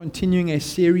Continuing a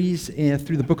series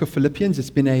through the book of Philippians.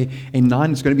 It's been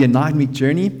it's going to be a 9-week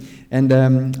journey, and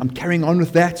I'm carrying on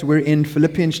with that. We're in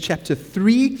Philippians chapter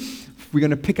 3. We're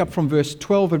going to pick up from verse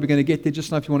 12, and we're going to get there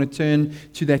just now. If you want to turn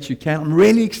to that, you can. I'm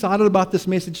really excited about this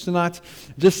message tonight.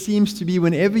 It just seems to be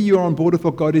whenever you're on board with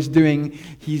what God is doing,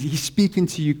 He's speaking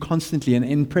to you constantly. And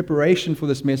in preparation for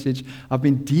this message, I've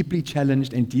been deeply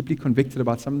challenged and deeply convicted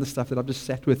about some of the stuff that I've just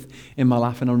sat with in my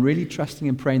life. And I'm really trusting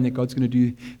and praying that God's going to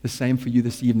do the same for you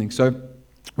this evening. So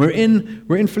we're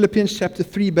in Philippians chapter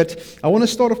 3, but I want to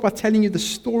start off by telling you the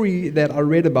story that I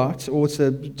read about, or it's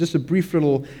just a brief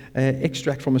little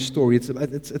extract from a story.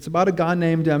 It's about a guy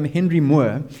named Henry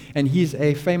Moore, and he's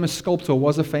a famous sculptor,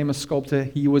 was a famous sculptor.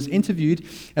 He was interviewed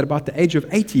at about the age of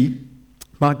 80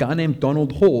 by a guy named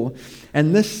Donald Hall,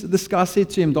 and this guy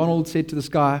said to him, Donald said to this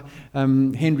guy,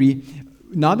 Henry,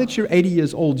 now that you're 80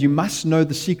 years old, you must know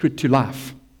the secret to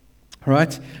life. All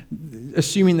right?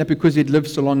 Assuming that because he'd lived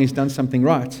so long, he's done something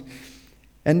right.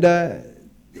 And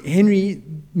Henry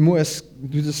Moore,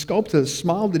 who's a sculptor,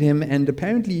 smiled at him and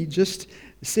apparently just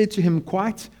said to him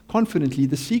quite confidently,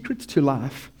 the secret to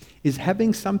life is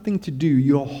having something to do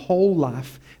your whole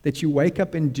life that you wake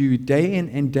up and do day in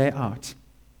and day out.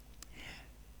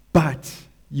 But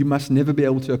you must never be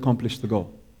able to accomplish the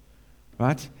goal.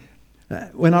 Right?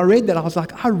 When I read that, I was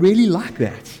like, I really like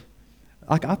that.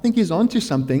 I think he's onto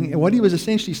something, and what he was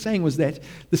essentially saying was that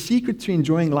the secret to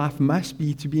enjoying life must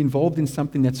be to be involved in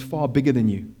something that's far bigger than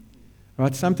you,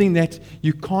 right? Something that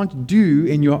you can't do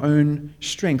in your own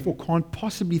strength or can't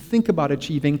possibly think about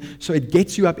achieving, so it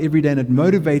gets you up every day and it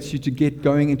motivates you to get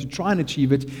going and to try and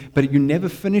achieve it, but you never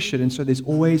finish it, and so there's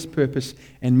always purpose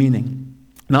and meaning.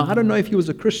 Now, I don't know if he was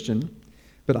a Christian,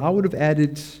 but I would have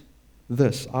added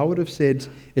this. I would have said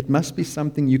it must be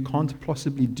something you can't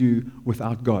possibly do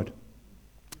without God.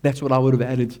 That's what I would have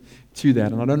added to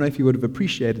that. And I don't know if you would have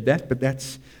appreciated that, but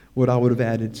that's what I would have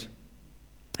added.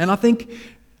 And I think,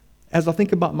 as I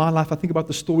think about my life, I think about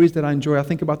the stories that I enjoy. I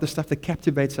think about the stuff that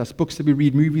captivates us, books that we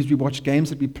read, movies we watch,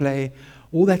 games that we play,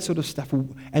 all that sort of stuff.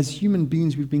 As human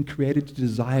beings, we've been created to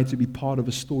desire to be part of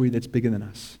a story that's bigger than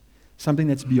us, something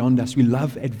that's beyond us. We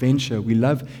love adventure. We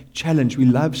love challenge. We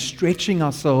love stretching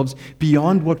ourselves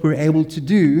beyond what we're able to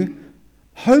do.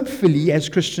 Hopefully, as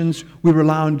Christians, we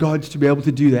rely on God to be able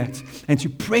to do that and to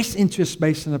press into a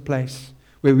space and a place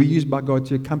where we're used by God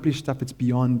to accomplish stuff that's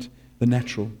beyond the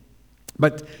natural.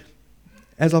 But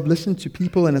as I've listened to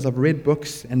people and as I've read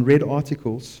books and read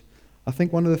articles, I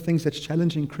think one of the things that's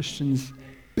challenging Christians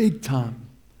big time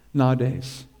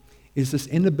nowadays is this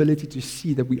inability to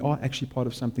see that we are actually part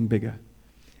of something bigger.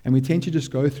 And we tend to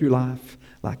just go through life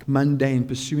like mundane,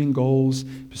 pursuing goals,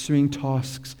 pursuing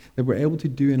tasks that we're able to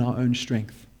do in our own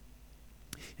strength.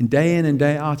 And day in and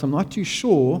day out, I'm not too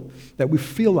sure that we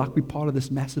feel like we're part of this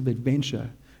massive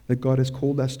adventure that God has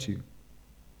called us to.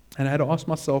 And I had to ask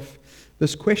myself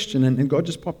this question, and God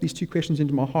just popped these two questions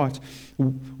into my heart.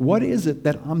 What is it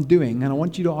that I'm doing? And I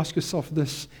want you to ask yourself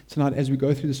this tonight as we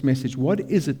go through this message. What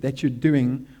is it that you're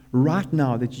doing right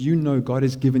now that you know God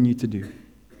has given you to do?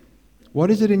 What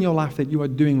is it in your life that you are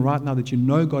doing right now that you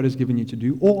know God has given you to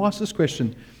do? Or ask this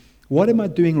question, what am I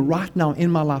doing right now in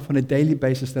my life on a daily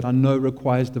basis that I know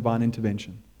requires divine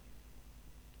intervention?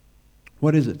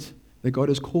 What is it that God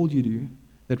has called you to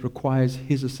that requires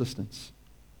His assistance?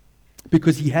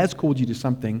 Because He has called you to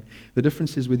something. The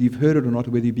difference is whether you've heard it or not,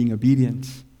 or whether you're being obedient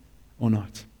or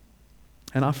not.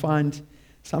 And I find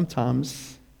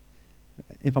sometimes,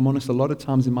 if I'm honest, a lot of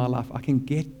times in my life, I can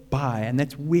get by, and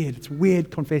that's weird. It's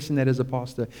weird confessing that as a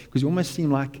pastor, because you almost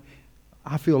seem like,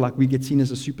 I feel like we get seen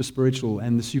as a super spiritual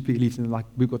and the super elite, and like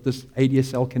we've got this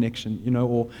ADSL connection,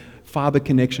 or fiber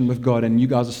connection with God, and you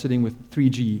guys are sitting with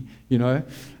 3G,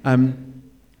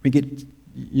 we get,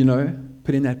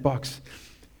 put in that box.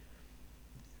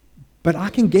 But I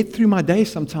can get through my day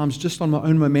sometimes just on my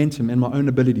own momentum and my own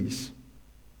abilities.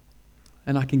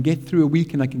 And I can get through a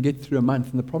week and I can get through a month.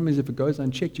 And the problem is if it goes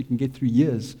unchecked, you can get through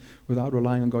years without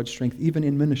relying on God's strength, even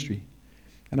in ministry.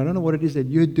 And I don't know what it is that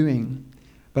you're doing,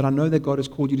 but I know that God has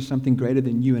called you to something greater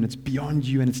than you, and it's beyond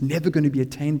you, and it's never going to be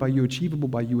attained by you, achievable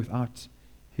by you without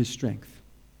His strength.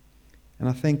 And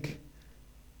I think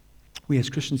we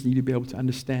as Christians need to be able to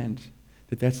understand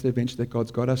that that's the adventure that God's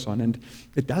got us on. And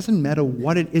it doesn't matter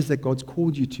what it is that God's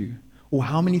called you to, or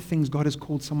how many things God has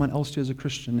called someone else to as a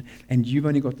Christian, and you've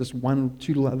only got this one or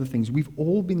two little other things. We've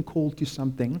all been called to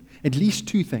something, at least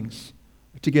two things,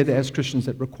 together as Christians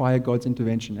that require God's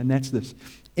intervention. And that's this: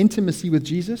 intimacy with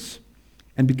Jesus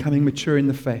and becoming mature in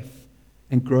the faith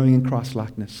and growing in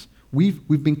Christ-likeness.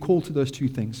 We've been called to those two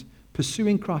things: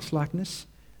 pursuing Christ-likeness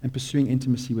and pursuing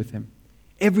intimacy with Him.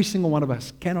 Every single one of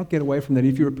us cannot get away from that.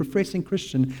 If you're a professing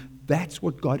Christian, that's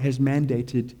what God has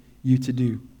mandated you to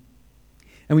do.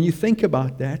 And when you think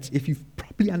about that, if you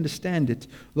properly understand it,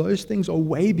 those things are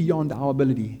way beyond our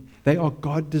ability. They are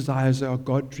God desires, they are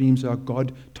God dreams, they are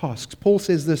God tasks. Paul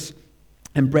says this,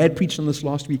 and Brad preached on this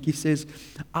last week. He says,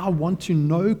 I want to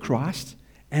know Christ,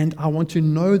 and I want to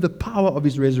know the power of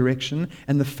his resurrection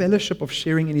and the fellowship of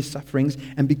sharing in his sufferings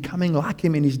and becoming like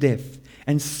him in his death,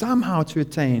 and somehow to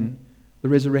attain the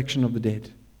resurrection of the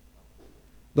dead.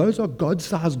 Those are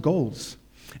God-sized goals.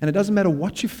 And it doesn't matter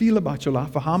what you feel about your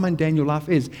life or how mundane your life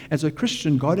is. As a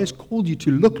Christian, God has called you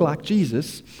to look like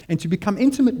Jesus and to become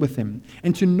intimate with him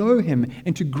and to know him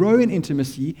and to grow in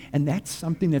intimacy. And that's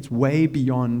something that's way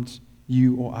beyond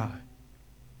you or I.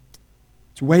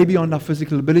 It's way beyond our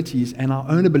physical abilities and our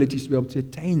own abilities to be able to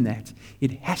attain that.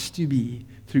 It has to be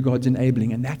through God's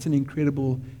enabling. And that's an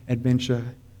incredible adventure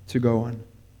to go on.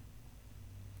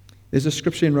 There's a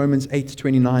scripture in Romans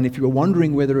 8:29. If you were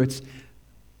wondering whether it's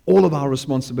all of our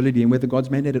responsibility and whether God's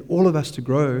mandated all of us to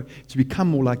grow, to become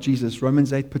more like Jesus,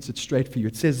 Romans 8 puts it straight for you.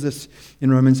 It says this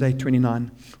in Romans 8:29.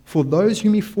 For those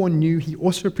whom he foreknew, he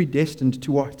also predestined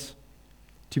to what?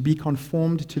 To be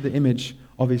conformed to the image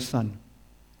of his Son,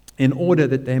 in order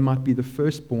that they might be the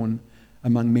firstborn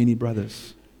among many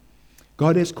brothers.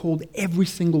 God has called every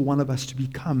single one of us to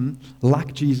become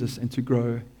like Jesus and to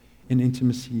grow in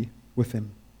intimacy with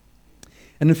him.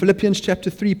 And in Philippians chapter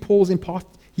 3, Paul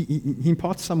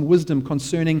imparts some wisdom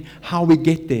concerning how we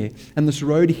get there and this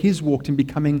road he's walked in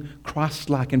becoming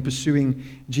Christ-like and pursuing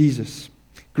Jesus,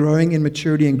 growing in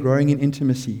maturity and growing in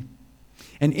intimacy.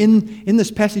 And in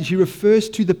this passage, he refers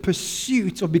to the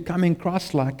pursuit of becoming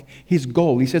Christ-like, his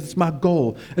goal. He says, it's my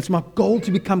goal. It's my goal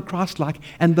to become Christ-like,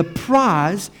 and the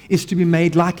prize is to be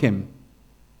made like him.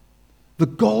 The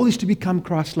goal is to become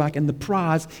Christ-like, and the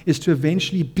prize is to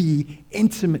eventually be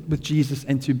intimate with Jesus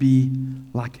and to be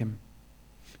like him.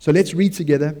 So let's read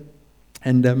together,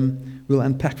 and we'll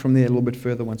unpack from there a little bit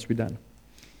further once we're done.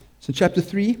 So chapter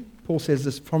 3, Paul says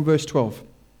this from verse 12.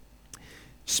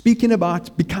 Speaking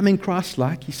about becoming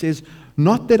Christ-like, he says,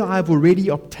 not that I have already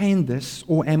obtained this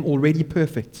or am already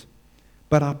perfect,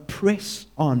 but I press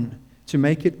on to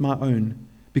make it my own,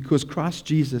 because Christ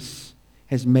Jesus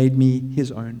has made me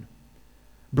his own.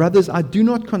 Brothers, I do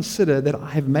not consider that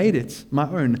I have made it my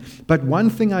own, but one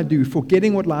thing I do,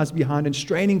 forgetting what lies behind and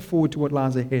straining forward to what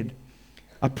lies ahead,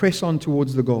 I press on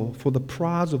towards the goal for the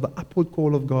prize of the upward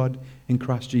call of God in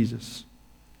Christ Jesus.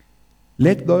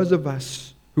 Let those of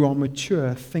us who are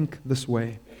mature think this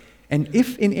way, and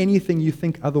if in anything you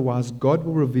think otherwise, God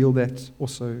will reveal that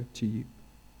also to you.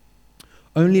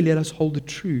 Only let us hold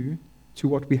true to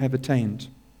what we have attained.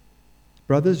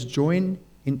 Brothers, join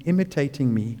in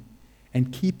imitating me,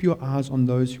 and keep your eyes on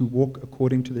those who walk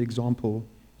according to the example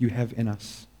you have in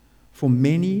us. For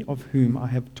many of whom I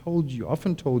have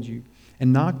often told you,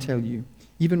 and now tell you,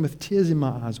 even with tears in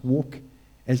my eyes, walk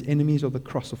as enemies of the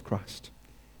cross of Christ.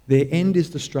 Their end is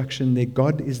destruction, their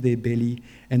God is their belly,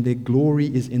 and their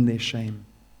glory is in their shame.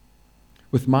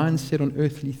 With minds set on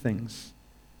earthly things,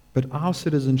 but our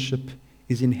citizenship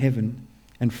is in heaven,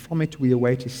 and from it we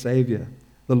await a Savior,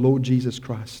 the Lord Jesus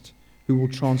Christ, who will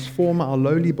transform our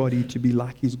lowly body to be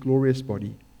like his glorious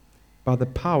body, by the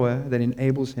power that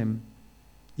enables him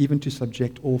even to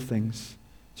subject all things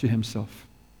to himself.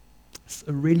 It's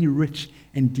a really rich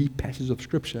and deep passage of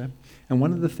Scripture. And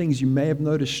one of the things you may have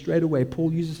noticed straight away,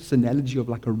 Paul uses this analogy of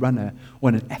like a runner or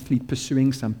an athlete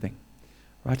pursuing something.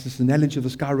 Right? This analogy of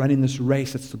this guy running this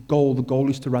race. That's the goal. The goal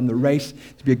is to run the race,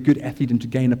 to be a good athlete and to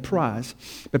gain a prize.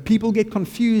 But people get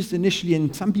confused initially,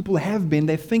 and some people have been.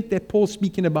 They think that Paul's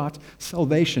speaking about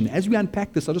salvation. As we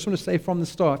unpack this, I just want to say from the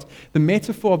start, the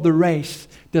metaphor of the race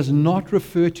does not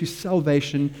refer to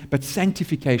salvation, but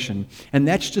sanctification. And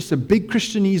that's just a big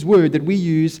Christianese word that we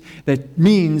use that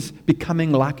means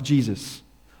becoming like Jesus.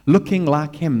 Looking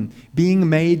like him, being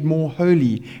made more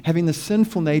holy, having the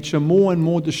sinful nature more and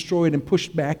more destroyed and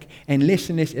pushed back and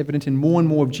less evident in more and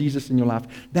more of Jesus in your life.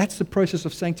 That's the process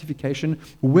of sanctification.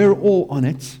 We're all on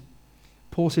it.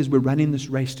 Paul says we're running this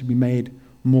race to be made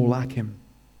more like him.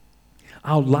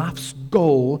 Our life's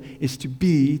goal is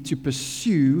to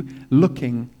pursue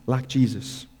looking like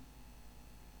Jesus.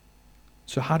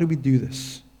 So how do we do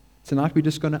this? Tonight we're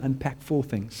just going to unpack 4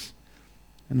 things.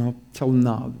 And I'll tell them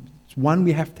now. One,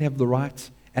 we have to have the right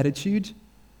attitude,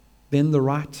 then the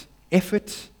right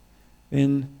effort,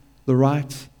 then the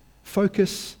right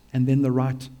focus, and then the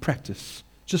right practice.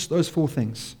 Just those 4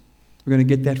 things. We're going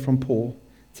to get that from Paul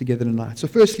together tonight. So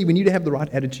firstly, we need to have the right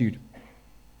attitude.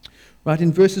 Right,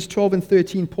 in verses 12 and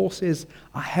 13, Paul says,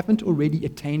 I haven't already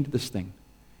attained this thing.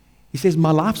 He says,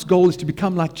 my life's goal is to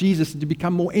become like Jesus and to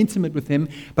become more intimate with him,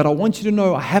 but I want you to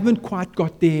know I haven't quite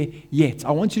got there yet.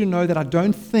 I want you to know that I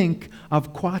don't think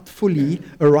I've quite fully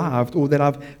arrived or that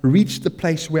I've reached the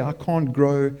place where I can't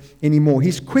grow anymore.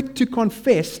 He's quick to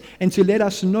confess and to let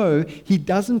us know he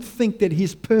doesn't think that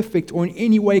he's perfect or in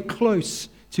any way close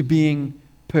to being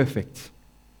perfect.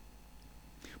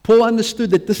 Paul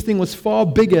understood that this thing was far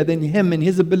bigger than him and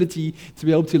his ability to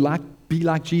be able to be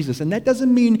like Jesus. And that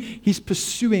doesn't mean he's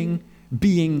pursuing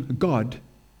being God.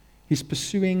 He's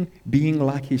pursuing being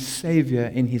like his Savior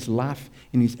in his life,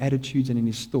 in his attitudes, and in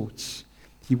his thoughts.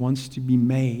 He wants to be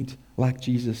made like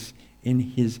Jesus in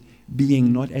his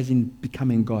being, not as in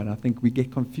becoming God. I think we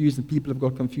get confused, and people have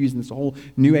got confused, and this whole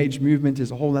New Age movement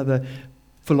is a whole other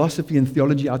philosophy and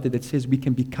theology out there that says we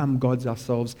can become gods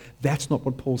ourselves. That's not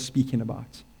what Paul's speaking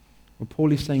about. What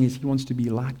Paul is saying is he wants to be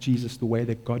like Jesus the way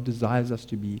that God desires us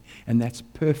to be, and that's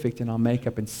perfect in our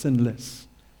makeup and sinless,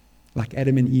 like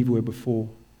Adam and Eve were before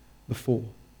the fall,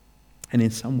 and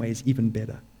in some ways even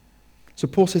better. So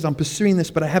Paul says, I'm pursuing this,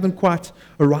 but I haven't quite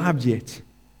arrived yet.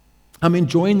 I'm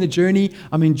enjoying the journey.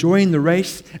 I'm enjoying the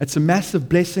race. It's a massive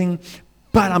blessing,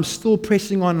 but I'm still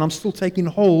pressing on, and I'm still taking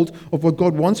hold of what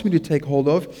God wants me to take hold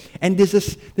of. And there's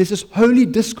this holy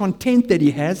discontent that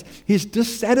he has. He's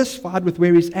dissatisfied with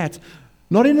where he's at,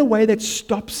 not in a way that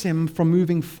stops him from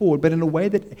moving forward, but in a way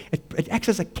that it acts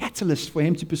as a catalyst for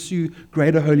him to pursue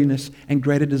greater holiness and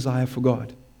greater desire for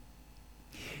God.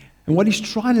 And what he's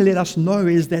trying to let us know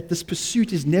is that this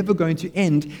pursuit is never going to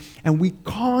end, and we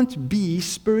can't be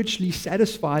spiritually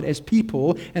satisfied as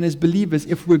people and as believers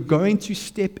if we're going to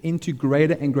step into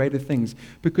greater and greater things,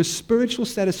 because spiritual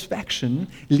satisfaction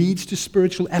leads to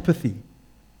spiritual apathy.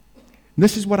 And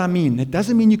this is what I mean. It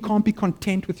doesn't mean you can't be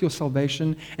content with your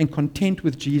salvation and content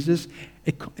with Jesus.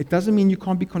 It doesn't mean you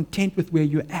can't be content with where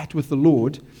you're at with the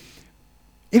Lord.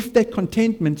 If that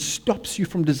contentment stops you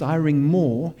from desiring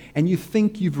more and you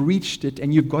think you've reached it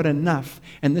and you've got enough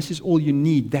and this is all you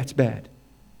need, that's bad.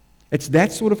 It's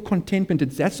that sort of contentment,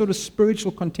 it's that sort of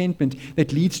spiritual contentment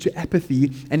that leads to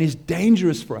apathy and is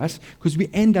dangerous for us because we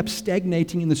end up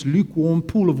stagnating in this lukewarm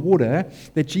pool of water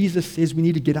that Jesus says we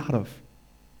need to get out of.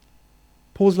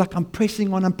 Paul's like, I'm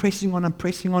pressing on.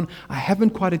 I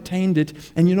haven't quite attained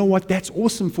it. And you know what? That's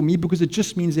awesome for me because it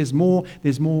just means there's more.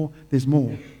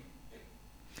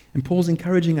 And Paul's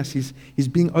encouraging us. He's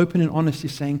being open and honest.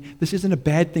 He's saying, this isn't a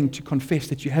bad thing to confess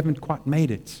that you haven't quite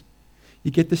made it.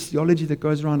 You get this theology that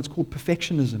goes around. It's called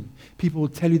perfectionism. People will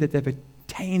tell you that they've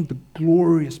attained the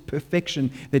glorious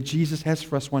perfection that Jesus has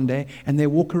for us one day, and they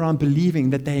walk around believing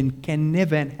that they can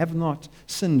never and have not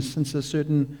sinned since a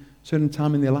certain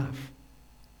time in their life.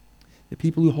 The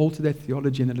people who hold to that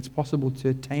theology and that it's possible to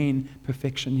attain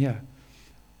perfection here.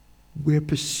 We're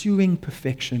pursuing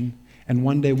perfection, and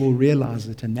one day we'll realize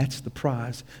it, and that's the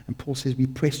prize. And Paul says we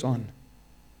press on.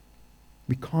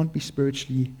 We can't be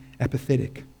spiritually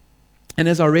apathetic. And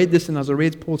as I read this and as I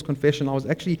read Paul's confession, I was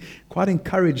actually quite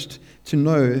encouraged to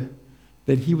know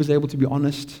that he was able to be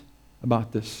honest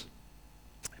about this,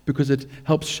 because it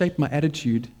helps shape my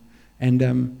attitude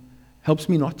and helps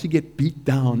me not to get beat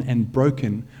down and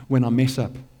broken when I mess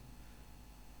up.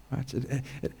 Right?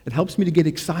 It helps me to get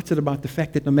excited about the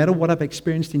fact that no matter what I've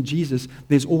experienced in Jesus,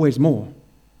 there's always more.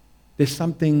 There's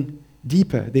something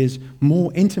deeper. There's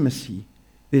more intimacy.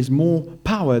 There's more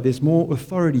power. There's more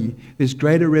authority. There's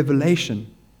greater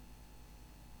revelation.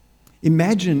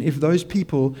 Imagine if those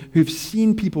people who've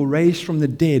seen people raised from the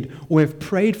dead or have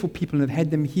prayed for people and have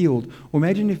had them healed, or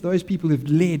imagine if those people who've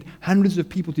led hundreds of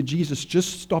people to Jesus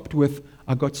just stopped with,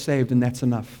 I got saved and that's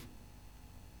enough.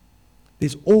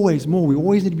 There's always more. We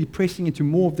always need to be pressing into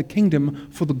more of the kingdom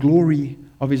for the glory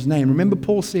of his name. Remember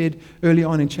Paul said early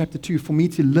on in chapter 2, for me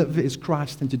to live is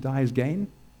Christ and to die is gain?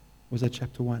 Or was that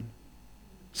chapter 1?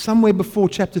 Somewhere before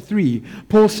chapter 3,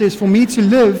 Paul says, for me to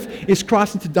live is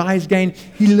Christ and to die is gain.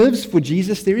 He lives for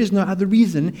Jesus. There is no other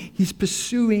reason. He's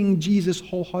pursuing Jesus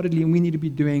wholeheartedly, and we need to be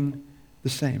doing the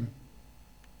same.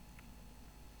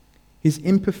 His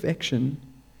imperfection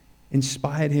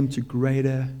inspired him to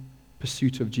greater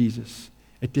pursuit of Jesus.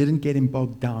 It didn't get him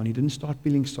bogged down. He didn't start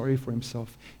feeling sorry for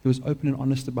himself. He was open and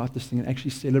honest about this thing and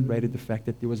actually celebrated the fact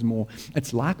that there was more.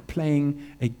 It's like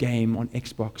playing a game on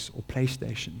Xbox or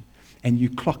PlayStation, and you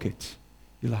clock it.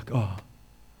 You're like, oh,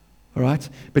 all right?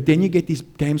 But then you get these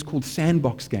games called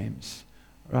sandbox games,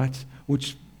 right?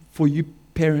 Which for you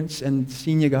parents and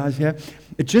senior guys here,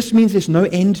 it just means there's no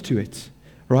end to it,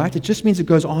 right? It just means it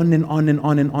goes on and on and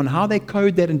on and on. How they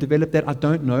code that and develop that, I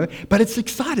don't know. But it's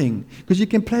exciting because you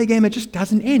can play a game that just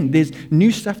doesn't end. There's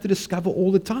new stuff to discover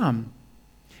all the time.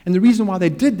 And the reason why they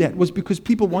did that was because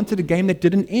people wanted a game that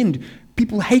didn't end.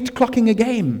 People hate clocking a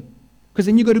game. because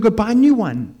then you've got to go buy a new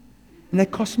one, and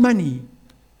that costs money.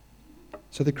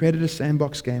 So they created a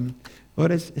sandbox game.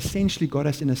 God has essentially got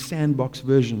us in a sandbox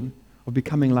version of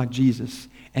becoming like Jesus,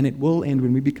 and it will end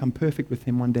when we become perfect with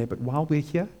Him one day. But while we're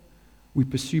here, we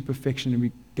pursue perfection and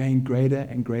we gain greater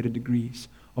and greater degrees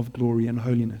of glory and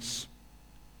holiness.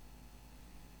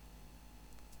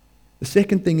 The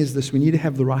second thing is this: we need to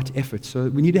have the right effort. So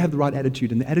we need to have the right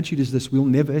attitude, and the attitude is this: we'll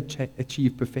never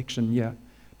achieve perfection here,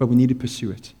 but we need to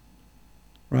pursue it.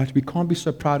 Right? We can't be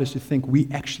so proud as to think we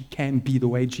actually can be the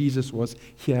way Jesus was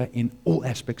here in all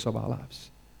aspects of our lives.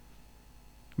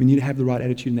 We need to have the right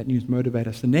attitude, and that needs to motivate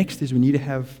us. The next is we need to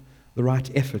have the right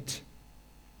effort.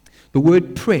 The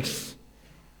word press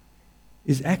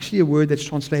is actually a word that's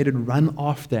translated run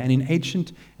after, and in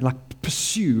ancient, like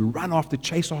pursue, run after,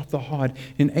 chase after hard.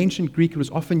 In ancient Greek, it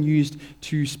was often used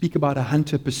to speak about a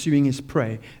hunter pursuing his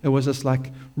prey. It was this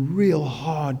like real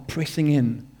hard pressing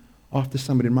in after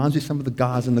somebody. It reminds me of some of the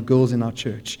guys and the girls in our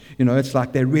church. You know, it's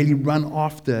like they really run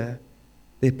after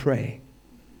their prey,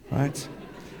 right?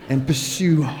 And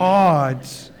pursue hard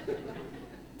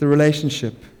the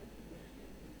relationship.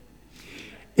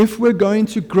 If we're going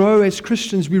to grow as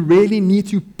Christians, we really need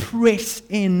to press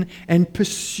in and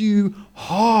pursue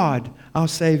hard our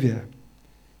Savior.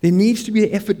 There needs to be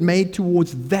an effort made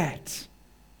towards that.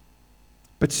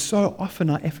 But so often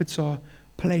our efforts are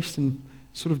placed and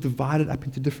sort of divided up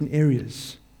into different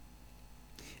areas.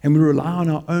 And we rely on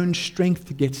our own strength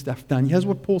to get stuff done. Here's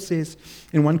what Paul says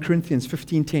in 1 Corinthians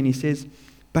 15:10. He says,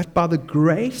 "But by the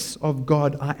grace of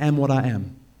God, I am what I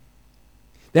am."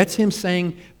 That's him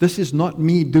saying, this is not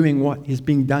me doing what is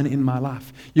being done in my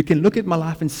life. You can look at my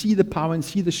life and see the power and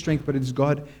see the strength, but it's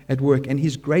God at work. And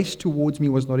His grace towards me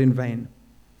was not in vain.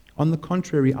 On the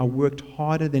contrary, I worked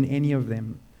harder than any of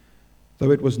them,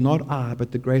 though it was not I,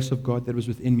 but the grace of God that was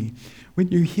within me. When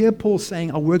you hear Paul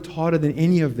saying, I worked harder than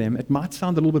any of them, it might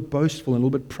sound a little bit boastful and a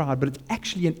little bit proud, but it's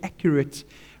actually an accurate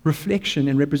reflection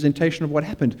and representation of what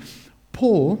happened.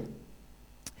 Paul,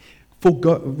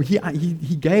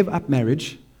 he gave up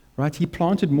marriage, right? He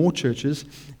planted more churches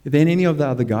than any of the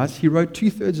other guys. He wrote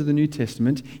 2/3 of the New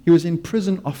Testament. He was in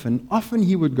prison often. Often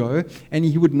he would go and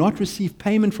he would not receive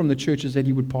payment from the churches that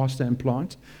he would pastor and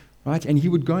plant, right? And he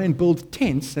would go and build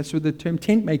tents. That's where the term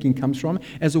tent making comes from,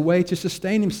 as a way to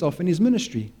sustain himself in his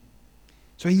ministry.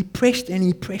 So he pressed and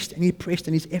he pressed and he pressed,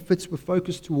 and his efforts were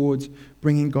focused towards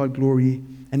bringing God glory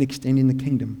and extending the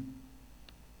kingdom.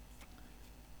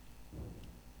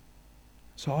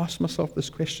 So I asked myself this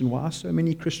question: why are so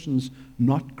many Christians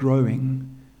not growing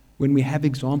when we have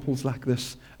examples like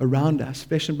this around us,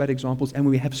 flesh and blood examples, and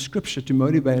we have Scripture to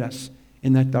motivate us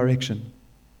in that direction?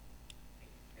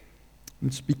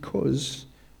 It's because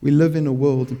we live in a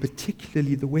world, and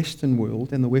particularly the Western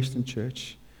world and the Western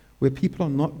church, where people are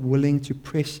not willing to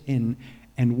press in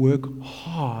and work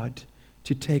hard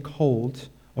to take hold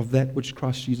of that which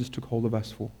Christ Jesus took hold of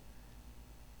us for.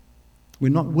 We're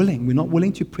not willing. We're not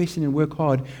willing to press in and work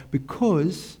hard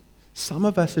because some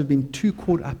of us have been too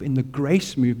caught up in the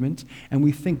grace movement, and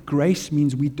we think grace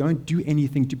means we don't do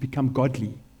anything to become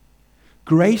godly.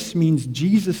 Grace means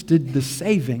Jesus did the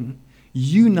saving.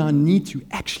 You now need to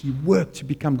actually work to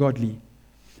become godly.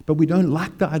 But we don't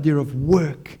like the idea of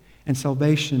work and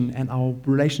salvation and our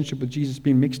relationship with Jesus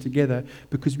being mixed together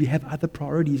because we have other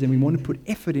priorities and we want to put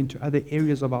effort into other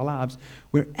areas of our lives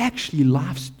where actually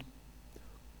life's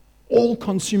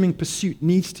all-consuming pursuit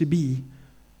needs to be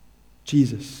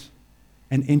Jesus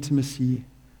and intimacy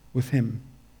with Him.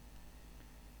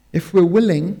 If we're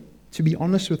willing to be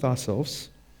honest with ourselves,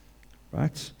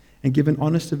 right, and give an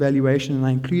honest evaluation, and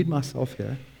I include myself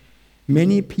here,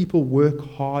 many people work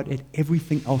hard at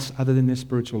everything else other than their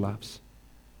spiritual lives.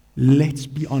 Let's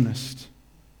be honest,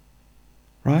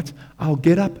 right? I'll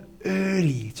get up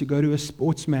early to go to a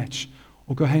sports match,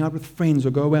 or go hang out with friends, or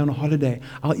go away on a holiday.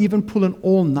 I'll even pull an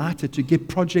all-nighter to get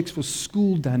projects for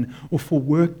school done or for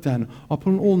work done. I'll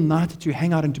pull an all-nighter to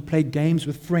hang out and to play games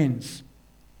with friends.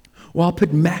 Or I'll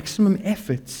put maximum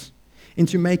efforts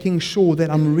into making sure that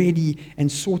I'm ready and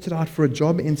sorted out for a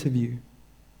job interview.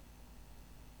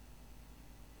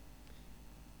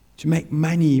 To make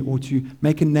money or to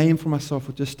make a name for myself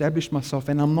or to establish myself.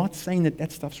 And I'm not saying that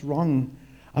that stuff's wrong.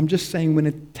 I'm just saying when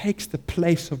it takes the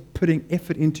place of putting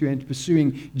effort into and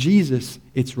pursuing Jesus,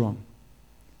 it's wrong.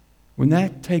 When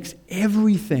that takes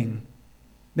everything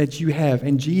that you have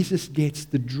and Jesus gets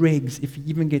the dregs, if He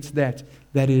even gets that,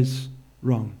 that is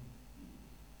wrong.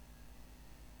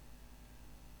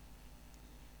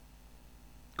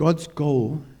 God's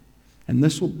goal, and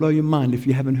this will blow your mind if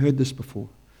you haven't heard this before.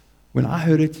 When I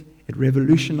heard it, it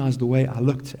revolutionized the way I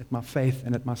looked at my faith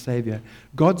and at my Savior.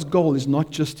 God's goal is not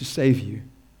just to save you.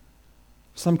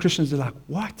 Some Christians are like,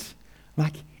 what?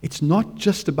 Like, it's not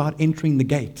just about entering the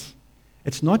gate.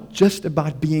 It's not just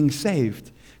about being saved.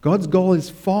 God's goal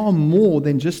is far more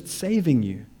than just saving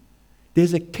you.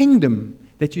 There's a kingdom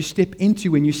that you step into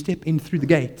when you step in through the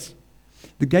gate.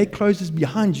 The gate closes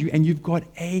behind you, and you've got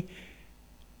a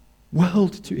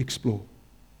world to explore.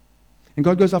 And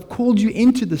God goes, I've called you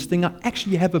into this thing. I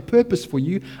actually have a purpose for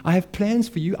you. I have plans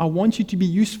for you. I want you to be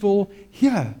useful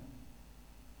here.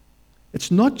 It's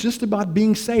not just about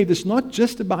being saved. It's not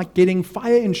just about getting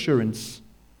fire insurance.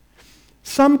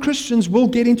 Some Christians will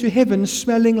get into heaven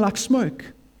smelling like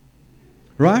smoke.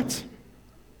 Right?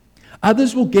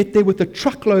 Others will get there with a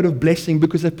truckload of blessing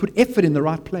because they've put effort in the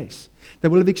right place. They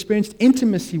will have experienced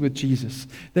intimacy with Jesus.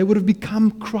 They would have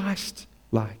become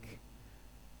Christ-like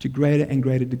to greater and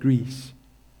greater degrees.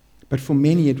 But for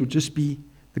many, it will just be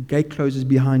the gate closes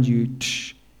behind you,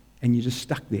 and you're just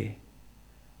stuck there.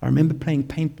 I remember playing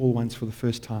paintball once for the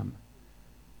first time.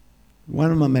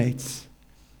 One of my mates,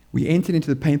 we entered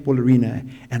into the paintball arena,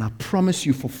 and I promise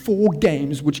you, for 4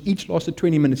 games, which each lasted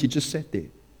 20 minutes, he just sat there.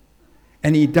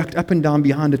 And he ducked up and down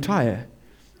behind a tire.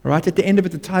 Right at the end of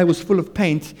it, the tire was full of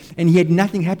paint, and he had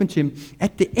nothing happen to him.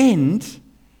 At the end,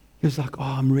 he was like,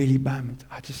 I'm really bummed.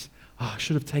 I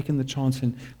should have taken the chance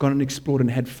and gone and explored and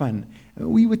had fun.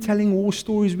 We were telling war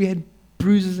stories. We had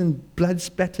bruises and blood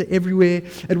splatter everywhere.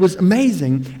 It was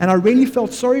amazing. And I really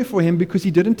felt sorry for him because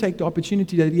he didn't take the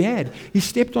opportunity that he had. He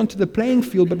stepped onto the playing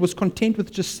field but was content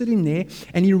with just sitting there,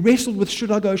 and he wrestled with,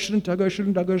 should I go, shouldn't I go,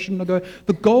 shouldn't I go, shouldn't I go.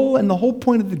 The goal and the whole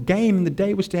point of the game and the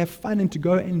day was to have fun and to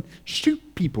go and shoot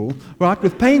people, right,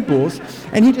 with paintballs.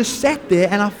 And he just sat there,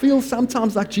 and I feel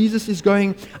sometimes like Jesus is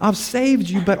going, I've saved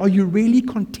you, but are you really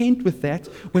content with that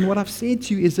when what I've said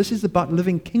to you is this is about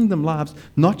living kingdom lives,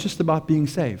 not just about being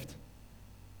saved?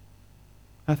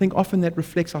 I think often that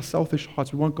reflects our selfish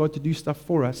hearts. We want God to do stuff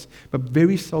for us, but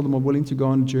very seldom are willing to go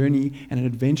on a journey and an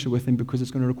adventure with Him because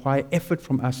it's going to require effort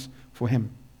from us for Him.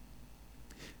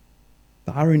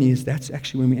 The irony is that's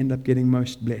actually when we end up getting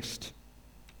most blessed.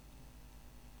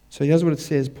 So here's what it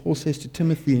says. Paul says to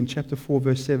Timothy in chapter 4,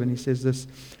 verse 7, he says this,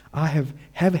 I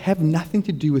have nothing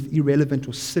to do with irrelevant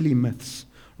or silly myths.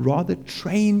 Rather,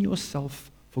 train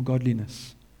yourself for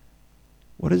godliness.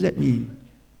 What does that mean,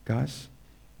 guys?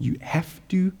 You have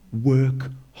to work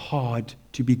hard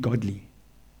to be godly.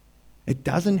 It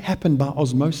doesn't happen by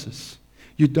osmosis.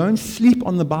 You don't sleep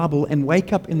on the Bible and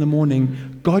wake up in the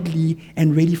morning godly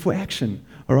and ready for action.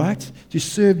 All right? To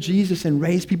serve Jesus and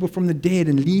raise people from the dead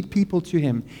and lead people to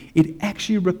Him. It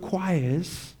actually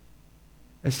requires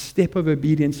a step of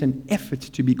obedience and effort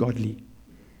to be godly.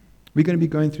 We're going to be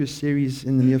going through a series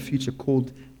in the near future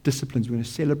called Disciplines. We're going to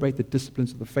celebrate the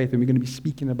disciplines of the faith, and we're going to be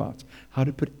speaking about how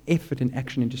to put effort and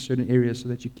action into certain areas so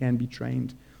that you can be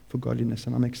trained for godliness,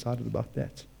 and I'm excited about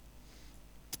that.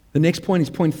 The next point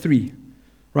is point 3,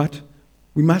 right?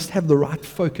 We must have the right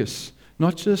focus,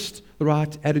 not just the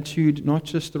right attitude, not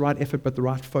just the right effort, but the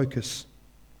right focus.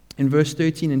 In verse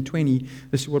 13 and 20,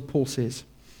 this is what Paul says.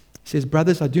 He says,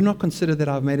 brothers, I do not consider that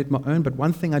I've made it my own, but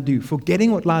one thing I do,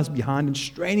 forgetting what lies behind and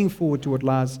straining forward to what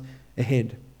lies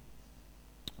ahead.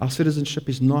 Our citizenship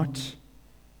is not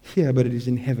here, but it is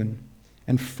in heaven.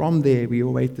 And from there we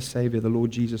await the Savior, the Lord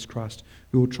Jesus Christ,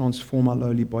 who will transform our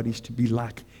lowly bodies to be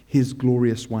like His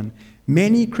glorious one.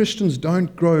 Many Christians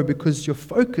don't grow because you're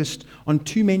focused on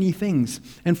too many things.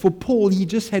 And for Paul, he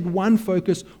just had one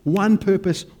focus, one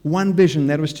purpose, one vision,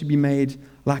 that was to be made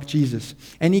like Jesus.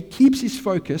 And he keeps his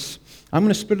focus. I'm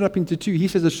going to split it up into 2. He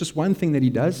says it's just one thing that he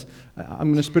does.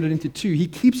 I'm going to split it into 2. He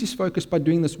keeps his focus by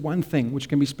doing this one thing, which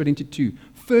can be split into 2.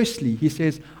 Firstly, he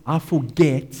says, I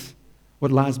forget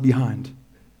what lies behind.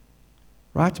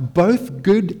 Right? Both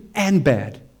good and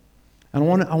bad. And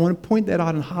I want to point that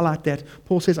out and highlight that.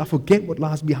 Paul says, I forget what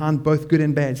lies behind both good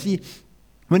and bad. See,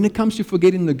 when it comes to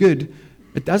forgetting the good,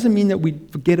 it doesn't mean that we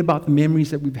forget about the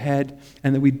memories that we've had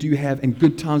and that we do have and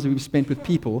good times that we've spent with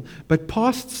people. But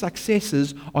past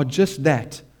successes are just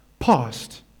that,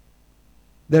 past.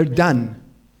 They're done.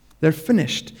 They're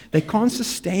finished. They can't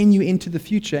sustain you into the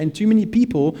future. And too many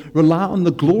people rely on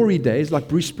the glory days, like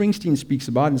Bruce Springsteen speaks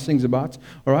about and sings about,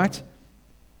 all right?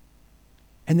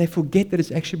 And they forget that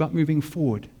it's actually about moving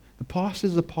forward. The past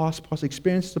is the past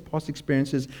experiences are past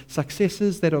experiences,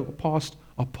 successes that are past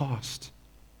are past.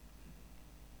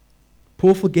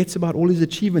 Paul forgets about all his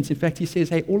achievements. In fact, he says,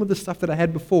 hey, all of the stuff that I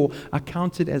had before, I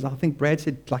counted as, I think Brad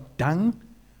said, like dung,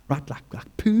 right?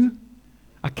 Like poo.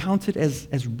 I count it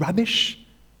as rubbish,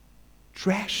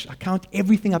 trash. I count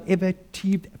everything I've ever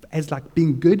achieved as like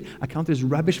being good. I count it as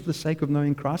rubbish for the sake of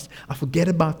knowing Christ. I forget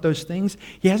about those things.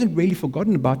 He hasn't really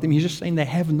forgotten about them. He's just saying they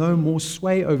have no more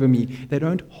sway over me. They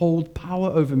don't hold power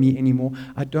over me anymore.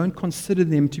 I don't consider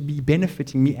them to be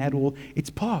benefiting me at all. It's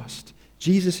past.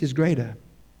 Jesus is greater.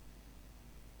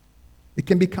 It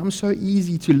can become so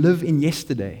easy to live in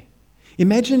yesterday.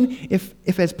 Imagine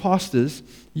if as pastors,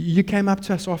 you came up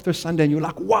to us after a Sunday and you were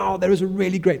like, wow, that was a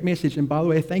really great message. And by the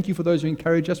way, thank you for those who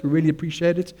encourage us. We really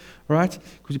appreciate it, right?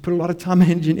 Because you put a lot of time,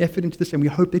 energy, and effort into this, and we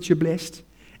hope that you're blessed.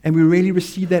 And we really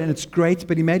receive that, and it's great.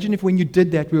 But imagine if when you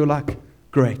did that, we were like,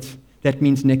 great. That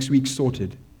means next week's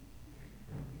sorted.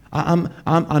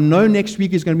 I know next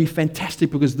week is going to be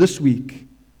fantastic because this week,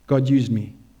 God used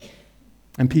me.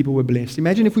 And people were blessed.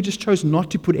 Imagine if we just chose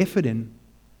not to put effort in.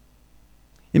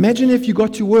 Imagine if you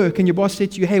got to work and your boss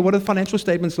said to you, hey, what are the financial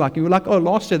statements like? And you were like, oh,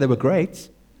 last year they were great.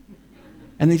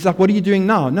 And he's like, what are you doing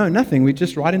now? No, nothing. We're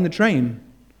just riding the train.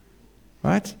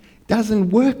 Right? It doesn't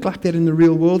work like that in the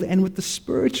real world. And with the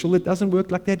spiritual, it doesn't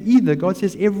work like that either. God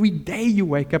says every day you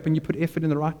wake up and you put effort in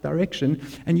the right direction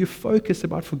and you focus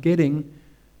about forgetting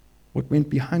what went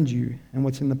behind you and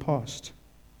what's in the past.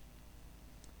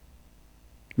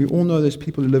 We all know those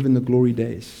people who live in the glory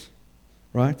days,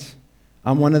 right?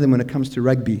 I'm one of them when it comes to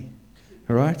rugby,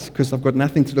 all right? Because I've got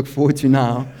nothing to look forward to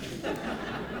now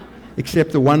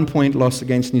except a 1-point loss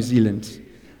against New Zealand,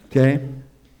 okay?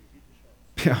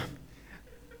 Yeah.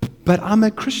 But I'm a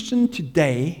Christian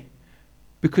today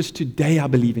because today I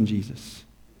believe in Jesus,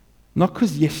 not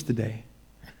because yesterday.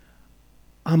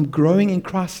 I'm growing in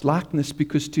Christ's likeness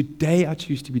because today I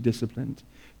choose to be disciplined.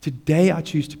 Today I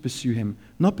choose to pursue Him.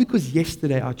 Not because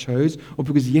yesterday I chose, or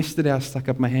because yesterday I stuck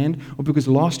up my hand, or because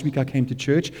last week I came to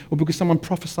church, or because someone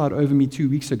prophesied over me 2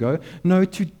 weeks ago. No,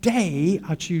 today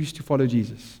I choose to follow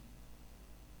Jesus.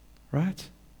 Right?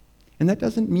 And that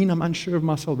doesn't mean I'm unsure of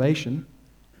my salvation.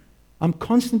 I'm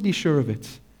constantly sure of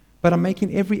it. But I'm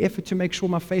making every effort to make sure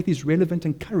my faith is relevant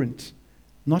and current,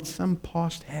 not some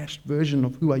past hashed version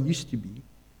of who I used to be.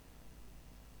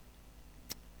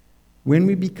 When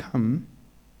we become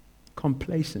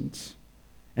complacent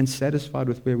and satisfied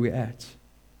with where we're at,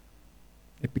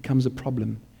 it becomes a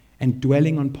problem. And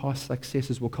dwelling on past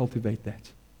successes will cultivate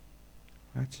that.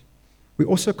 Right? We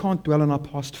also can't dwell on our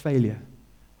past failure.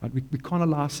 Right? We can't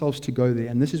allow ourselves to go there.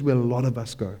 And this is where a lot of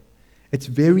us go. It's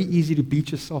very easy to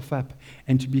beat yourself up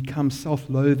and to become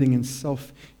self-loathing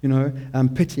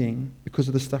and pitying because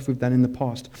of the stuff we've done in the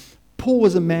past. Paul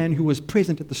was a man who was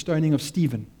present at the stoning of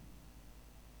Stephen.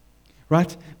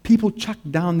 Right? People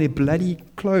chucked down their bloody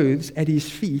clothes at his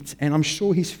feet, and I'm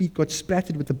sure his feet got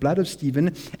splattered with the blood of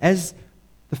Stephen as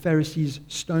the Pharisees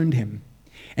stoned him.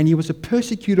 And he was a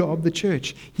persecutor of the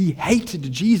church. He hated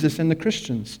Jesus and the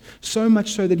Christians, so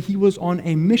much so that he was on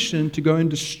a mission to go and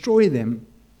destroy them.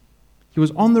 He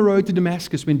was on the road to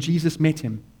Damascus when Jesus met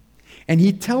him. And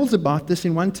he tells about this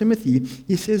in 1 Timothy.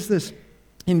 He says this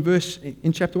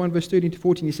in chapter 1, verse 13 to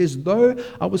 14. He says, though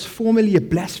I was formerly a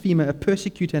blasphemer, a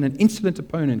persecutor, and an insolent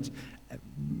opponent,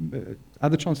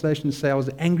 other translations say I was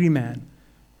an angry man,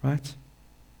 right?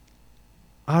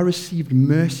 I received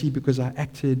mercy because I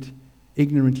acted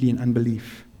ignorantly in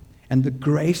unbelief. And the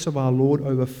grace of our Lord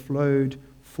overflowed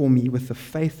for me with the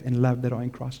faith and love that are in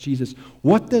Christ Jesus.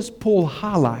 What does Paul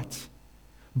highlight?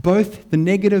 Both the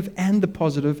negative and the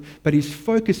positive, but his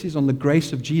focus is on the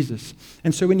grace of Jesus.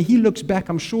 And so when he looks back,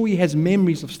 I'm sure he has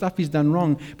memories of stuff he's done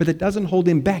wrong, but that doesn't hold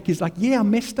him back. He's like, yeah, I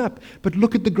messed up, but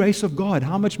look at the grace of God.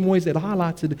 How much more is that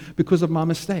highlighted because of my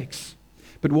mistakes?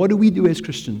 But what do we do as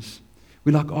Christians?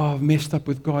 We're like, oh, I've messed up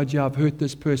with God. Yeah, I've hurt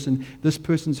this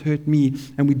person's hurt me.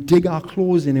 And we dig our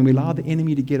claws in and we allow the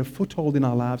enemy to get a foothold in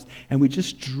our lives, and we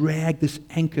just drag this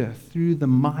anchor through the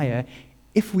mire.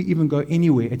 If we even go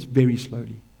anywhere, it's very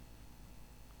slowly.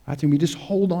 Right? And we just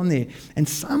hold on there. And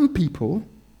some people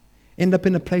end up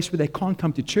in a place where they can't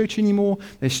come to church anymore.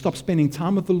 They stop spending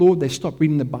time with the Lord. They stop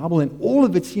reading the Bible. And all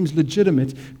of it seems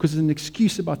legitimate because it's an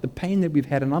excuse about the pain that we've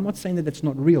had. And I'm not saying that that's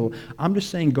not real. I'm just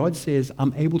saying God says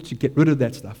I'm able to get rid of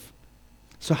that stuff.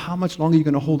 So how much longer are you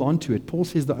going to hold on to it? Paul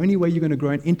says the only way you're going to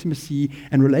grow in intimacy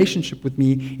and relationship with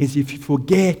me is if you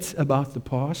forget about the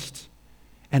past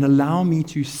and allow me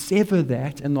to sever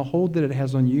that and the hold that it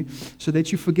has on you so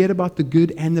that you forget about the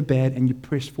good and the bad and you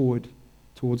press forward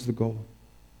towards the goal.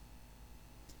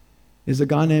 There's a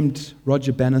guy named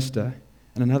Roger Bannister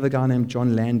and another guy named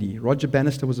John Landy. Roger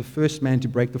Bannister was the first man to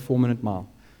break the 4-minute mile,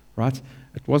 right?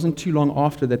 It wasn't too long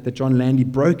after that John Landy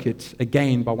broke it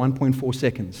again by 1.4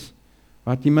 seconds,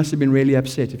 right? He must have been really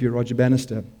upset if you're Roger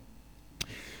Bannister.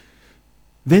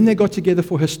 Then they got together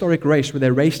for a historic race where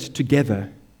they raced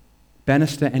together,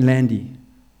 Bannister and Landy.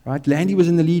 right? Landy was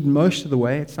in the lead most of the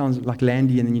way. It sounds like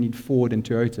Landy, and then you need Ford and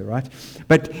Toyota, right?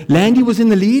 But Landy was in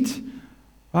the lead,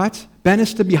 right?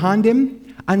 Bannister behind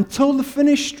him until the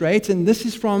finish straight. And this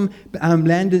is from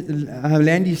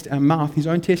Landy's mouth, his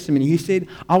own testimony. He said,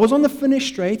 I was on the finish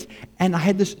straight, and I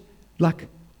had this like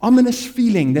ominous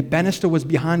feeling that Bannister was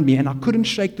behind me, and I couldn't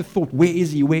shake the thought, where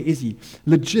is he, where is he?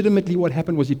 Legitimately what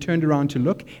happened was he turned around to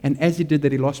look, and as he did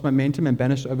that, he lost momentum, and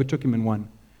Bannister overtook him and won.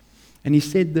 And he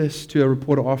said this to a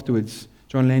reporter afterwards,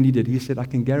 John Landy did. He said, I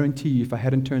can guarantee you if I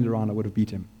hadn't turned around, I would have beat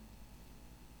him.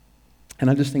 And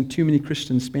I just think too many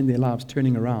Christians spend their lives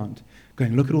turning around,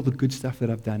 going, look at all the good stuff that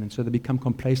I've done, and so they become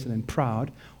complacent and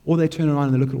proud, or they turn around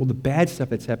and they look at all the bad stuff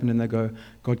that's happened, and they go,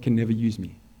 God can never use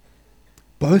me.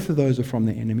 Both of those are from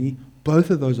the enemy.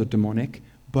 Both of those are demonic.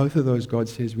 Both of those God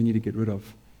says we need to get rid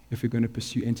of if we're going to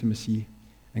pursue intimacy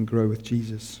and grow with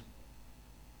Jesus.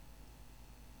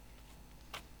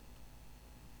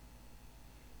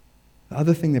 The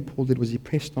other thing that Paul did was he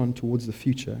pressed on towards the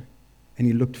future and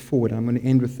he looked forward. I'm going to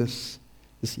end with this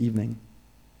evening.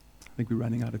 I think we're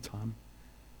running out of time.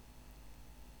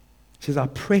 He says, I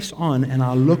press on and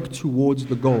I look towards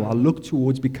the goal. I look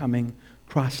towards becoming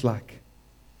Christ-like.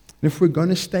 And if we're going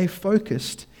to stay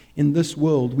focused in this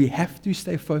world, we have to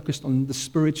stay focused on the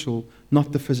spiritual,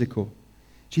 not the physical.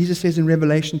 Jesus says in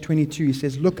Revelation 22, he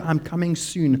says, look, I'm coming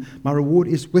soon. My reward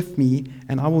is with me,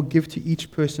 and I will give to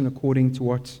each person according to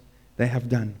what they have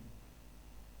done.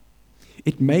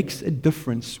 It makes a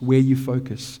difference where you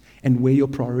focus and where your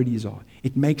priorities are.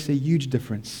 It makes a huge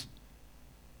difference.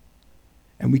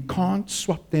 And we can't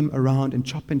swap them around and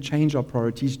chop and change our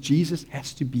priorities. Jesus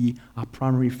has to be our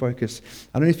primary focus.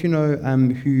 I don't know if you know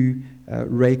who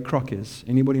Ray Kroc is.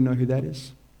 Anybody know who that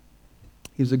is?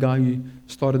 He was the guy who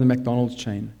started the McDonald's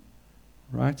chain,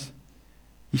 right?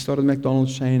 He started the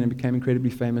McDonald's chain and became incredibly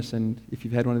famous. And if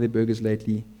you've had one of their burgers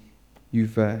lately,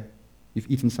 you've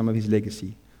eaten some of his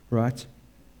legacy, right?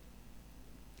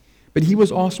 But he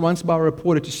was asked once by a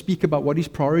reporter to speak about what his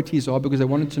priorities are because they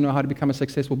wanted to know how to become a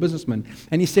successful businessman.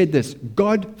 And he said this,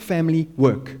 God, family,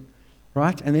 work.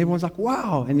 Right? And everyone's like,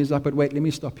 wow. And he's like, but wait, let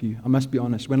me stop you. I must be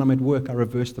honest. When I'm at work, I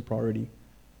reverse the priority.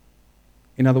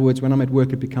 In other words, when I'm at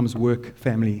work, it becomes work,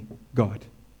 family, God.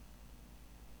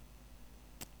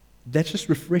 That's just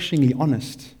refreshingly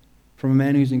honest from a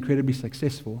man who's incredibly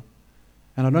successful.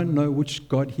 And I don't know which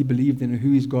God he believed in or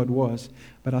who his God was,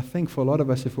 but I think for a lot of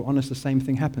us, if we're honest, the same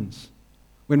thing happens.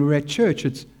 When we're at church,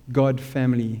 it's God,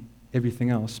 family, everything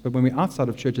else. But when we're outside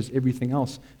of church, it's everything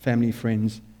else, family,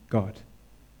 friends, God.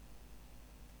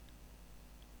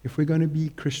 If we're going to be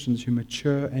Christians who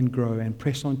mature and grow and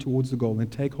press on towards the goal and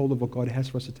take hold of what God has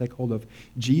for us to take hold of,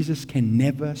 Jesus can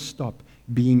never stop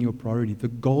being your priority. The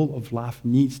goal of life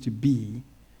needs to be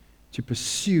to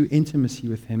pursue intimacy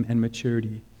with Him and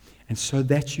maturity. And so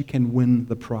that you can win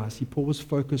the prize. See, Paul was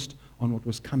focused on what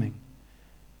was coming.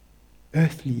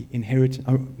 Earthly inheritance,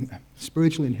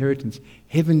 spiritual inheritance,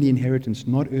 heavenly inheritance,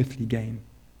 not earthly gain.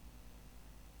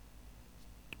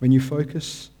 When you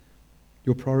focus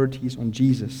your priorities on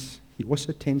Jesus, He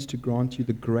also tends to grant you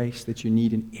the grace that you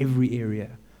need in every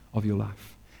area of your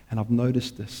life. And I've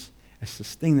noticed this. It's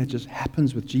this thing that just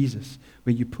happens with Jesus.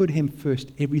 When you put Him first,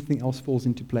 everything else falls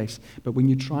into place. But when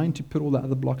you're trying to put all the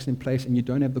other blocks in place and you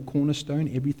don't have the cornerstone,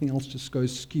 everything else just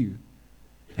goes skew.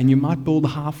 And you might build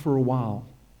high for a while,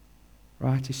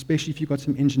 right? Especially if you've got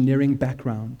some engineering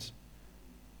background.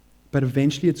 But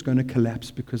eventually it's going to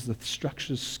collapse because the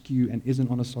structure's skew and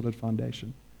isn't on a solid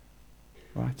foundation,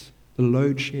 right? The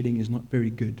load shedding is not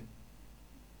very good.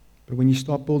 But when you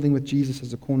start building with Jesus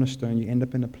as a cornerstone, you end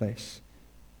up in a place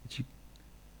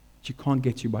that you can't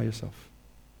get you by yourself.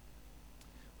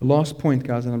 The last point,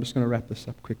 guys, and I'm just going to wrap this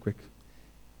up quick,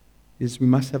 is we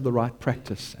must have the right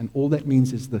practice. And all that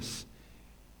means is this.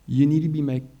 You need to be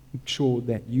making sure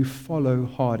that you follow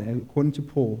hard, and according to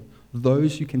Paul,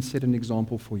 those who can set an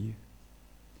example for you.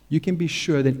 You can be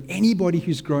sure that anybody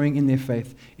who's growing in their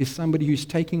faith is somebody who's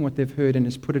taking what they've heard and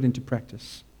has put it into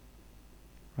practice.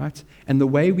 Right? And the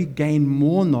way we gain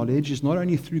more knowledge is not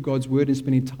only through God's word and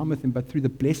spending time with Him, but through the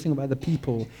blessing of other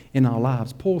people in our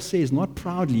lives. Paul says, not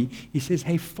proudly, he says,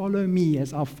 hey, follow me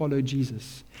as I follow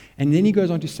Jesus. And then he goes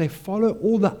on to say, follow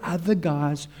all the other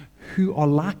guys who are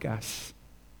like us.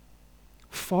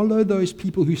 Follow those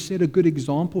people who set a good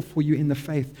example for you in the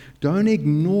faith. Don't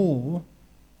ignore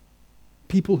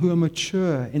people who are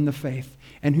mature in the faith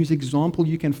and whose example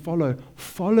you can follow.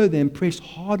 Follow them, press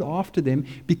hard after them,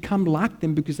 become like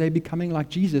them because they're becoming like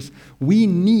Jesus. We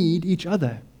need each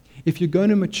other. If you're going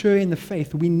to mature in the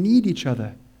faith, we need each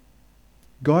other.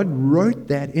 God wrote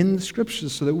that in the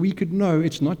scriptures so that we could know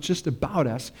it's not just about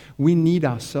us. We need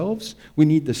ourselves, we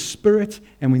need the Spirit,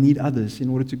 and we need others in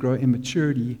order to grow in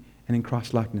maturity and in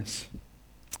Christ-likeness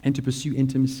and to pursue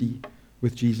intimacy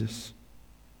with Jesus.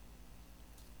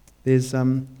 There's, it's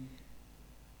a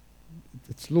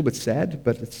little bit sad,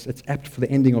 but it's apt for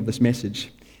the ending of this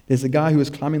message. There's a guy who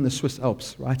was climbing the Swiss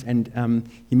Alps, right? And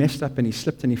he messed up and he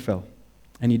slipped and he fell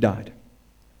and he died.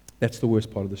 That's the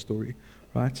worst part of the story,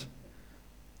 right?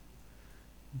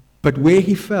 But where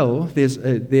he fell, there's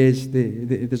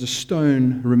a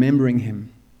stone remembering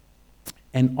him.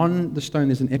 And on the stone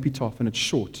there's an epitaph, and it's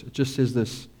short. It just says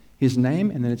this, his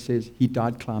name, and then it says, he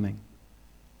died climbing.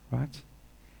 Right?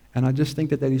 And I just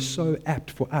think that is so apt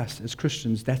for us as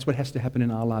Christians. That's what has to happen in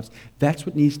our lives. That's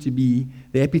what needs to be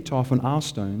the epitaph on our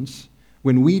stones.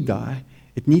 When we die,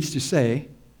 it needs to say,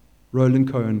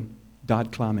 Roland Cohen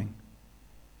died climbing.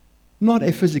 Not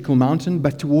a physical mountain,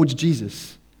 but towards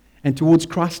Jesus, and towards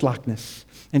Christ-likeness,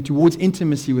 and towards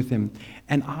intimacy with Him.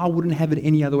 And I wouldn't have it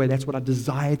any other way. That's what I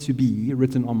desire to be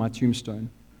written on my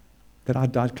tombstone, that I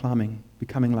died climbing,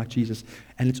 becoming like Jesus.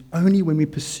 And it's only when we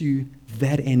pursue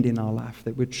that end in our life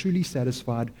that we're truly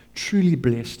satisfied, truly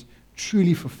blessed,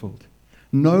 truly fulfilled.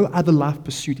 No other life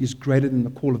pursuit is greater than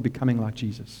the call of becoming like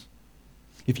Jesus.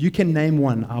 If you can name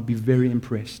one, I'll be very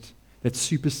impressed, that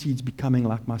supersedes becoming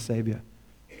like my Savior.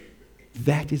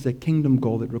 That is a kingdom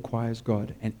goal that requires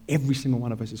God, and every single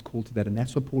one of us is called to that, and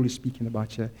that's what Paul is speaking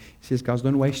about here. He says, guys,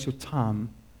 don't waste your time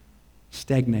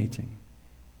stagnating.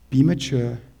 Be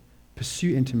mature,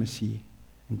 pursue intimacy,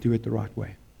 and do it the right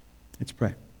way. Let's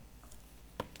pray.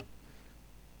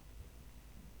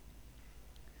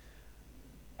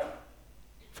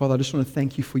 Father, I just want to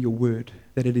thank you for your word,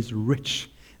 that it is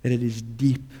rich, that it is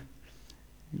deep,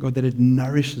 God, that it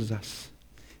nourishes us.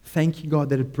 Thank you, God,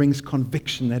 that it brings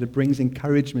conviction, that it brings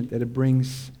encouragement, that it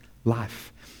brings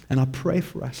life. And I pray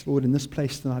for us, Lord, in this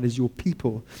place tonight as your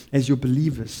people, as your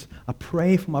believers. I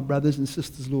pray for my brothers and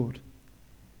sisters, Lord,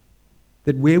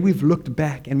 that where we've looked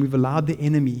back and we've allowed the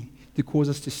enemy to cause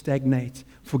us to stagnate,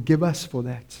 forgive us for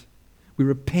that. We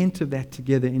repent of that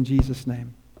together in Jesus'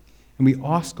 name. And we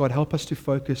ask, God, help us to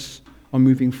focus on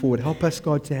moving forward. Help us,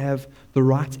 God, to have the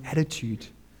right attitude,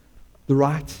 the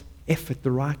right effort,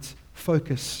 the right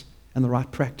focus, and the right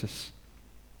practice.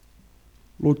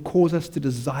 Lord, cause us to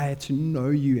desire to know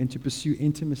you and to pursue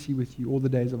intimacy with you all the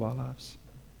days of our lives,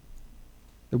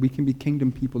 that we can be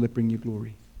kingdom people that bring you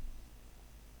glory.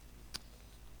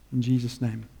 In Jesus'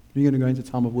 name. We're going to go into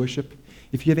time of worship.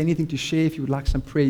 If you have anything to share, if you would like some prayer,